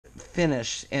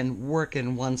finish and work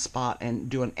in one spot and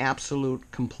do an absolute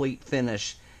complete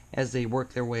finish as they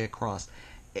work their way across.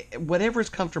 Whatever's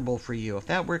comfortable for you. If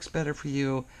that works better for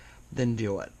you, then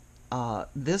do it.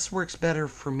 This works better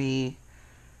for me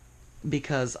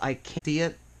because I can't see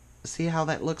it. See how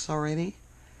that looks already?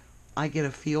 I get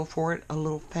a feel for it a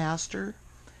little faster,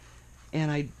 and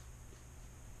I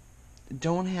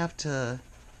don't have to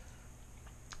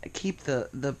keep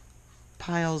the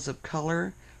piles of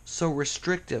color so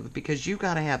restrictive, because you've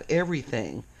got to have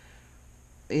everything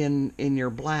in your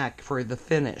black for the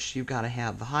finish. You've got to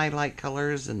have the highlight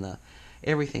colors and the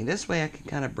everything. This way I can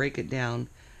kind of break it down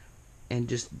and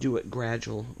just do it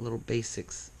gradual, little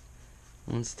basics,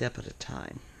 one step at a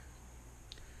time.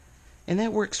 And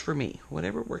that works for me.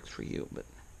 Whatever works for you, but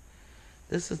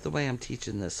this is the way I'm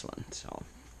teaching this one. So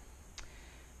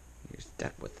you're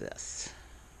stuck with this.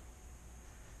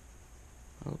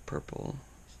 A little purple,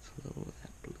 just a little of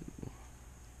that blue.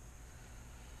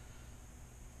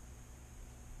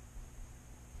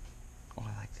 Oh,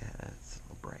 I like that. That's a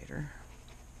little brighter.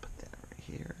 Put that right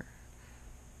here.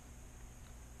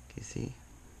 Can you see?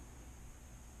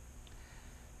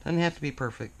 Doesn't have to be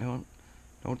perfect.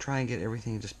 Don't try and get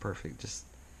everything just perfect. Just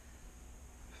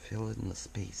fill it in the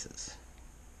spaces.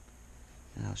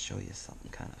 And I'll show you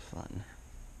something kind of fun.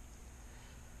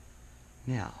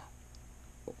 Now,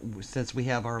 since we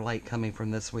have our light coming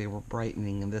from this way, we're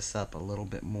brightening this up a little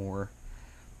bit more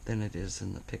than it is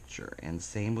in the picture. And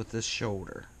same with this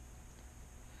shoulder.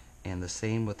 And the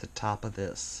same with the top of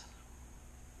this.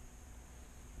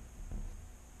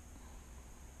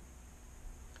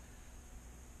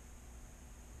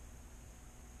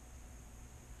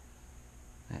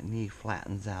 That knee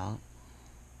flattens out,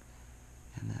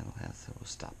 and that'll have, so we'll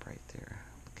stop right there.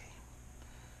 Okay.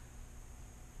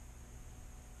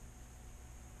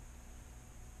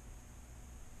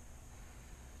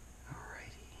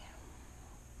 Alrighty.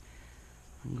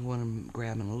 I'm going to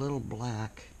grab a little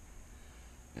black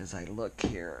as I look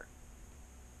here.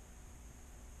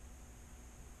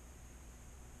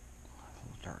 A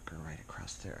little darker right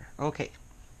across there. Okay.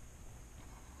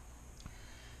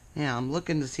 Now I'm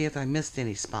looking to see if I missed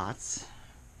any spots.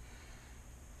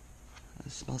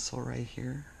 This muscle right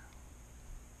here.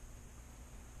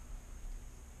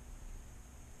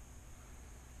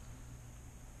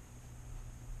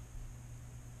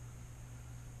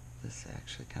 This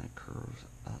actually kind of curves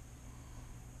up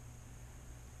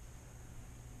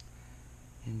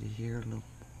into here a little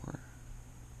more.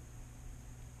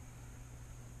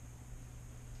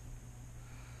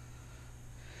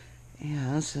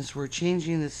 And since we're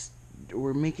changing this,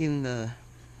 we're making the,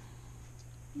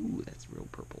 ooh, that's real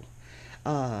purple,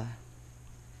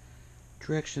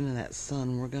 direction of that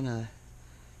sun, we're gonna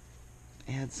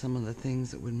add some of the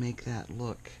things that would make that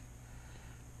look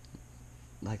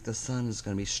like the sun is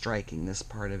gonna be striking this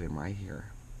part of him right here.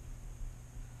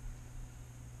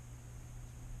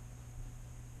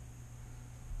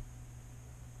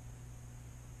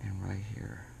 And right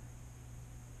here.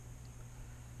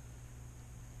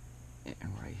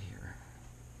 And right here.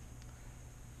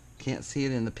 Can't see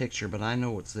it in the picture, but I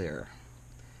know it's there.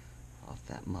 Off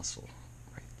that muscle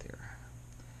right there.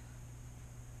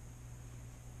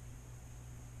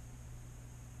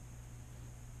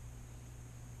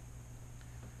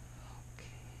 Okay.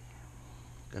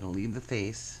 Gonna leave the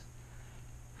face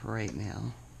for right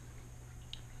now.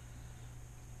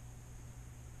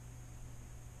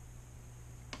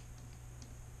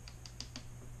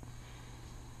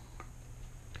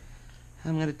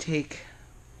 I'm not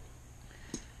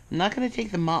going to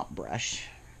take the mop brush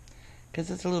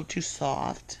because it's a little too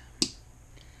soft.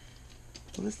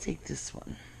 So let's take this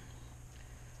one.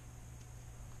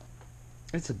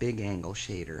 It's a big angle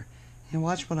shader. And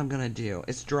watch what I'm going to do.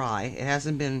 It's dry. It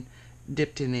hasn't been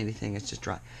dipped in anything. It's just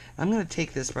dry. I'm going to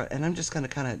take this brush and I'm just going to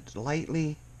kind of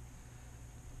lightly,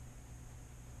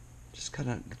 just kind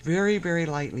of very, very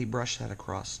lightly brush that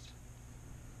across.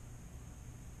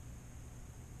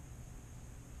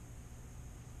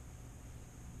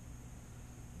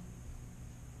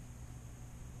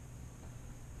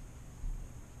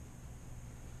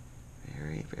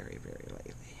 Very, very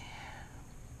lightly.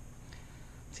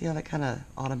 See how that kind of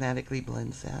automatically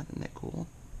blends that? Isn't that cool?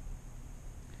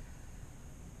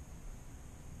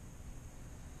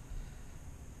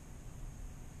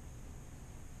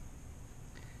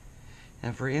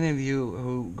 And for any of you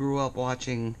who grew up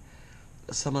watching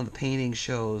some of the painting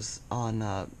shows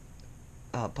on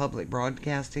public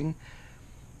broadcasting,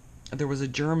 there was a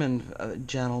German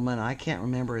gentleman, I can't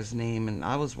remember his name, and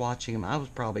I was watching him. I was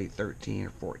probably 13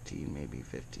 or 14, maybe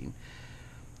 15,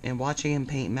 and watching him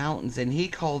paint mountains, and he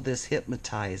called this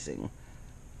hypnotizing.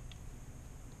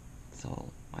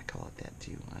 So I call it that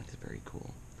too. That's very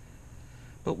cool.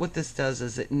 But what this does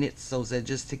is it knits those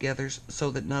edges together so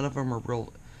that none of them are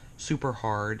real super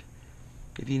hard.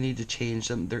 If you need to change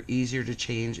them, they're easier to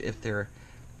change if they're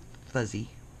fuzzy.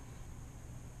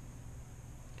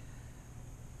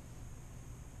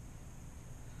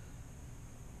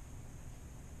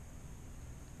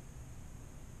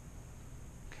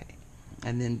 Okay,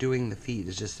 and then doing the feet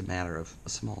is just a matter of a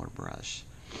smaller brush.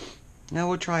 Now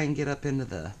we'll try and get up into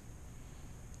the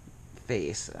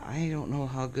face. I don't know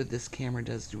how good this camera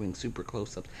does doing super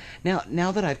close-ups.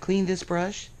 Now that I've cleaned this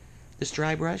brush, this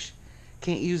dry brush,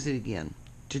 can't use it again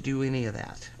to do any of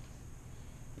that.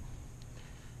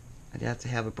 I'd have to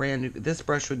have a brand new, this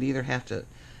brush would either have to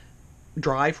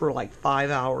dry for like 5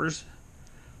 hours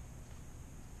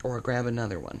or grab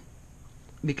another one,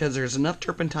 because there's enough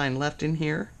turpentine left in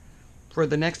here for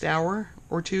the next hour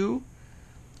or two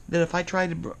that if I try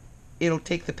to, it'll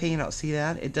take the paint out. See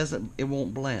that? It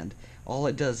won't blend. All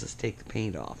it does is take the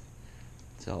paint off.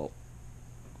 So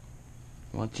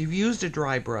once you've used a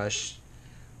dry brush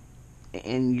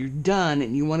and you're done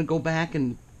and you want to go back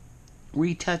and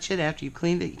retouch it after you've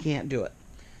cleaned it, you can't do it.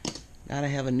 Gotta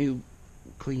have a new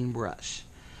clean brush.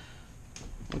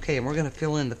 Okay, and we're gonna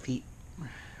fill in the feet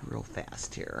real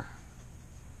fast here.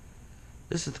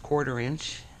 This is the 1/4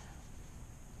 inch,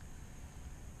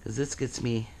 because this gets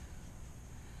me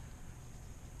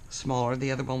smaller.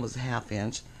 The other one was a 1/2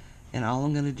 inch. And all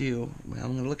I'm going to do, well,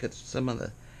 I'm going to look at some of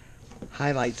the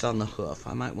highlights on the hoof.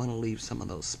 I might want to leave some of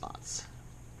those spots.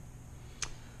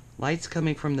 Light's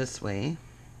coming from this way.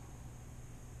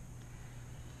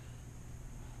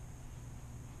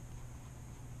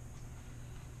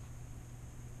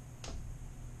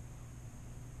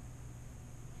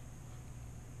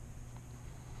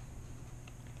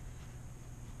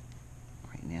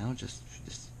 Right now, just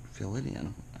fill it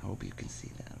in. I hope you can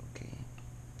see that, okay?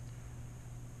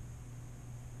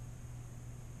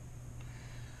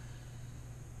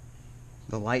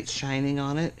 The light's shining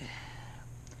on it.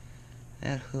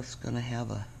 That hoof's going to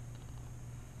have a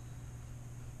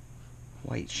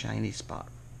white shiny spot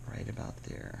right about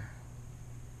there.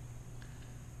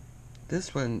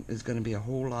 This one is going to be a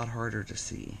whole lot harder to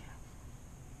see.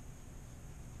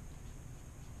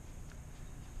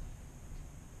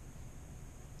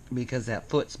 Because that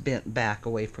foot's bent back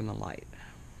away from the light.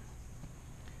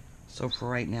 So for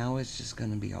right now, it's just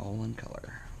going to be all one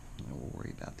color. And we'll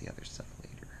worry about the other stuff later.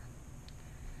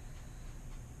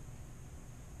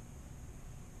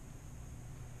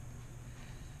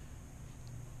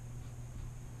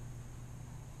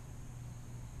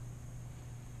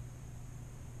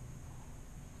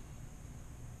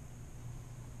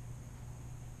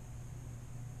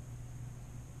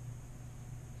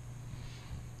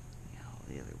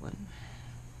 The other one.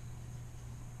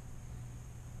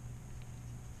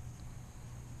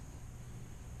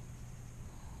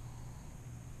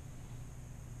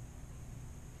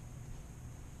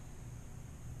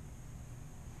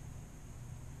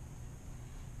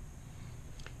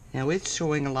 Now it's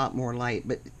showing a lot more light,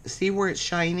 but see where it's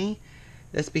shiny?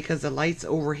 That's because the light's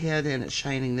overhead and it's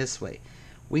shining this way.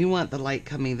 We want the light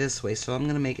coming this way, so I'm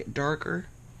going to make it darker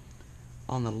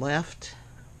on the left,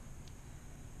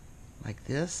 like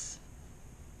this.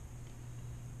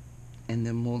 And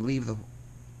then we'll leave the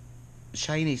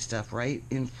shiny stuff right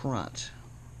in front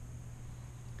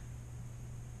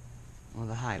of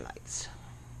the highlights.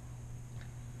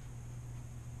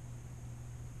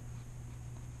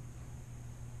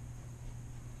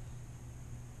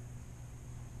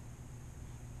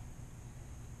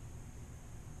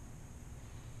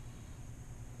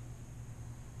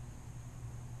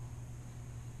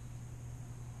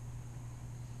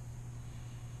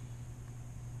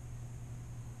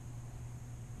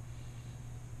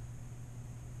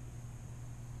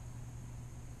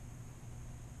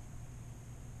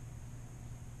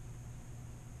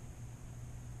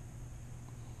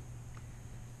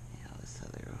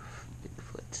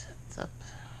 Up.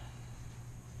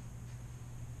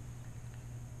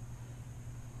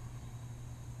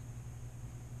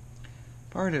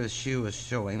 Part of his shoe is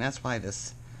showing. That's why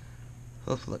this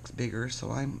hoof looks bigger,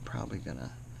 so I'm probably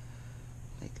gonna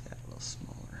make that a little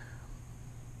smaller.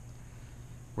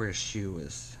 Where his shoe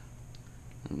is.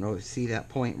 I don't know if you see that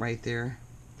point right there.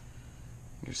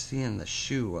 You're seeing the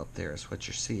shoe up there is what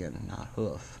you're seeing, not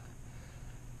hoof.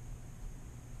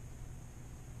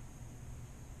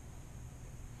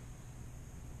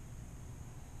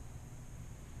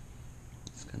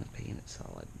 Going to paint it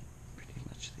solid, pretty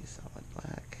much the solid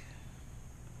black.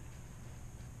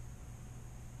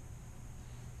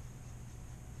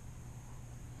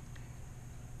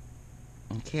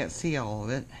 I can't see all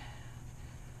of it,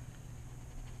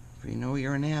 If you know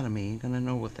your anatomy, you're going to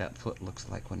know what that foot looks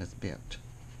like when it's bent.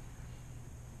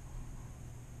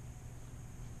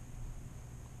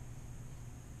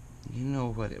 You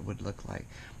know what it would look like.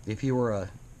 If you were a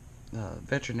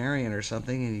veterinarian or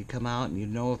something and you come out and you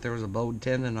know if there was a bowed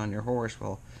tendon on your horse,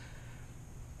 well,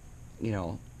 you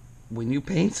know, when you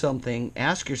paint something,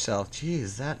 ask yourself,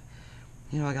 geez, that,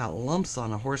 I got lumps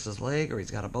on a horse's leg, or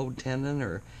he's got a bowed tendon,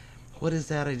 or what is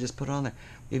that I just put on there?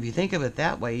 If you think of it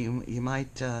that way, you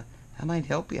might, that might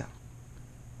help you.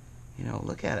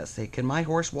 Look at it. Say, can my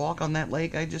horse walk on that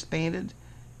leg I just painted?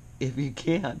 If you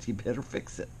can't, you better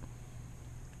fix it.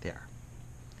 There.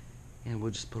 And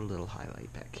we'll just put a little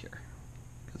highlight back here,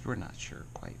 because we're not sure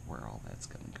quite where all that's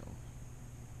going to go.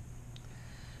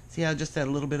 See how just that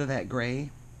little bit of that gray?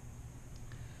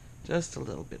 Just a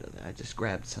little bit of that. I just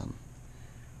grabbed some.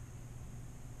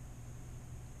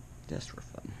 Just for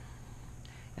fun.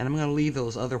 And I'm going to leave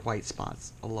those other white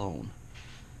spots alone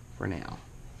for now.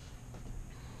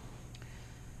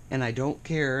 And I don't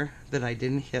care that I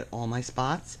didn't hit all my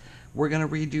spots. We're going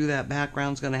to redo that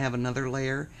background. It's going to have another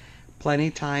layer. Plenty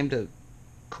of time to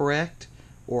correct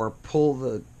or pull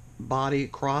the body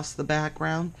across the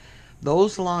background.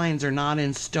 Those lines are not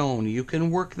in stone. You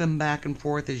can work them back and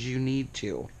forth as you need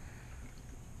to.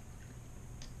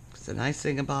 It's the nice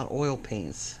thing about oil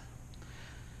paints.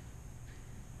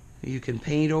 You can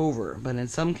paint over, but in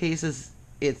some cases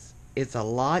it's a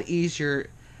lot easier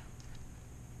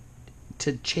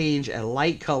to change a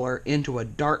light color into a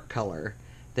dark color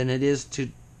than it is to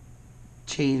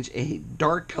change a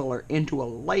dark color into a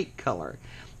light color.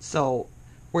 So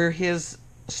where his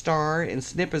star and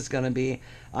snip is going to be,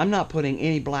 I'm not putting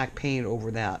any black paint over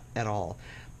that at all,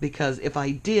 because if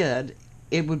I did,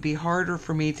 it would be harder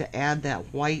for me to add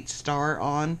that white star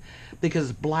on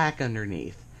because it's black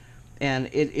underneath, and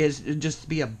it'd just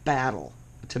be a battle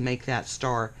to make that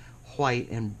star white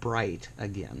and bright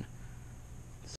again.